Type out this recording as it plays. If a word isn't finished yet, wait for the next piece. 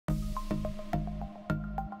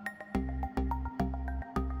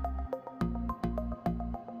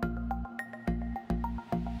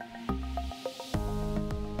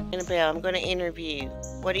Annabelle, I'm going to interview.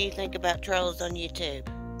 What do you think about trolls on YouTube?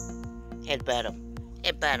 Headbutt them.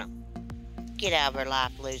 Headbutt them. Get out of our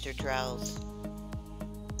life, loser trolls.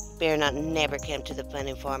 Better not never come to the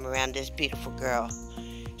funny farm around this beautiful girl.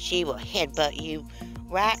 She will headbutt you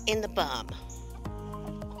right in the bum.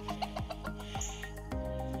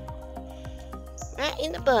 Right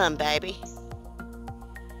in the bum, baby.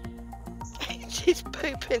 She's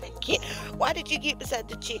pooping again. Why did you get beside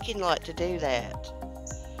the chicken lot to do that?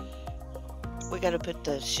 We gotta put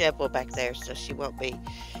the shovel back there so she won't be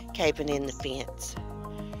caving in the fence.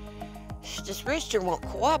 This Rooster won't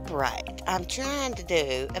cooperate. I'm trying to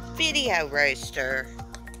do a video, Rooster.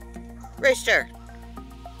 Rooster.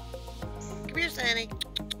 Come here, Sonny.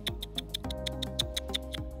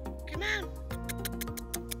 Come on.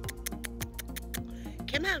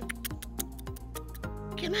 Come on.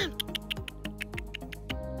 Come on.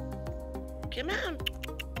 Come on.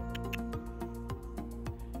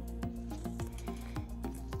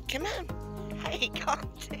 Come on. Hey, calm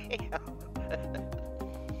down.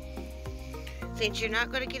 Since you're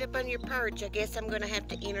not going to get up on your perch, I guess I'm going to have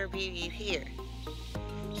to interview you here.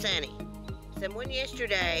 Sonny, someone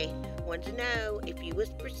yesterday wanted to know if you was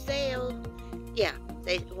for sale. Yeah,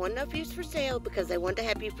 they wanted to know if you was for sale because they wanted to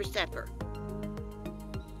have you for supper.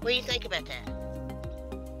 What do you think about that?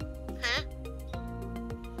 Huh?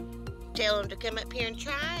 Tell them to come up here and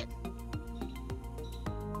try it?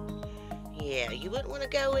 Yeah, you wouldn't want to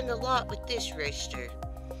go in the lot with this Rooster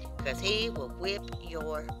because he will whip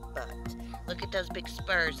your butt. Look at those big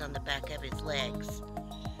spurs on the back of his legs.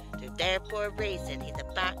 They're there for a reason. He's a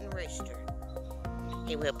biting rooster.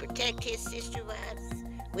 He will protect his sister wives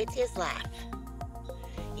with his life.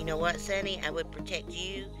 You know what, Sonny? I would protect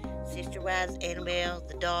you, sister wives, Annabelle,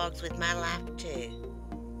 the dogs with my life too.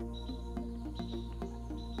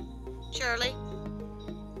 Shirley?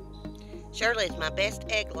 Shirley's my best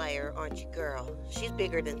egg layer, aren't you, girl? She's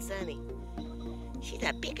bigger than Sonny. She's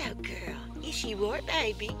a big old girl. Yes, she was,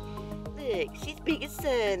 baby. Look, she's big as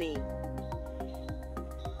Sonny.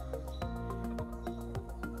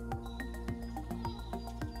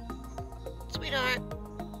 Sweetheart.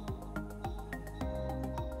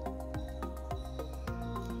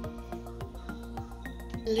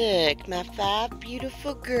 Look, my 5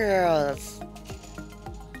 beautiful girls.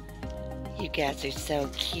 You guys are so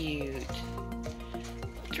cute.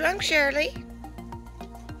 What's wrong, Shirley?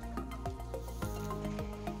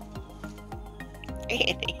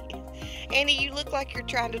 Annie, you look like you're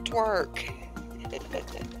trying to twerk.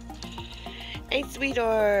 Hey,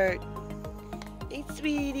 sweetheart. Hey,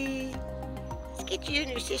 sweetie. Let's get you and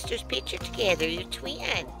your sister's picture together. You're twin.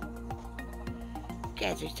 You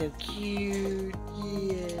guys are so cute.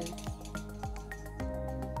 Yes.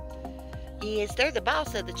 Yes, they're the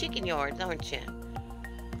boss of the chicken yards, aren't you?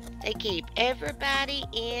 They keep everybody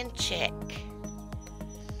in check.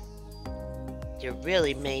 You're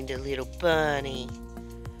really mean to little bunny.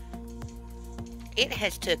 It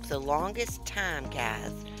has took the longest time,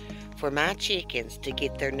 guys, for my chickens to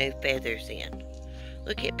get their new feathers in.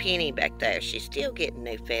 Look at Penny back there. She's still getting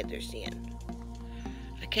new feathers in.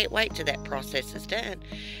 I can't wait till that process is done.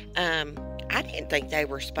 I didn't think they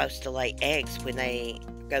were supposed to lay eggs when they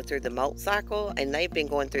go through the molt cycle, and they've been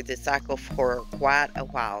going through this cycle for quite a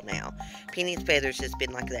while now. Penny's feathers has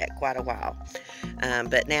been like that quite a while.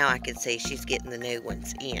 But now I can see she's getting the new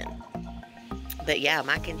ones in. But yeah, I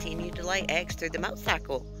might continue to lay eggs through the molt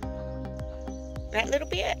cycle. Right, little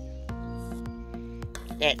bit?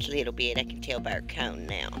 That's a little bit. I can tell by her cone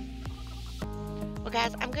now. Well,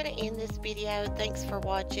 guys, I'm going to end this video. Thanks for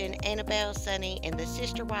watching. Annabelle, Sonny, and the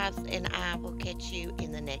sister wives and I will catch you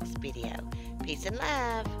in the next video. Peace and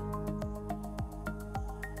love.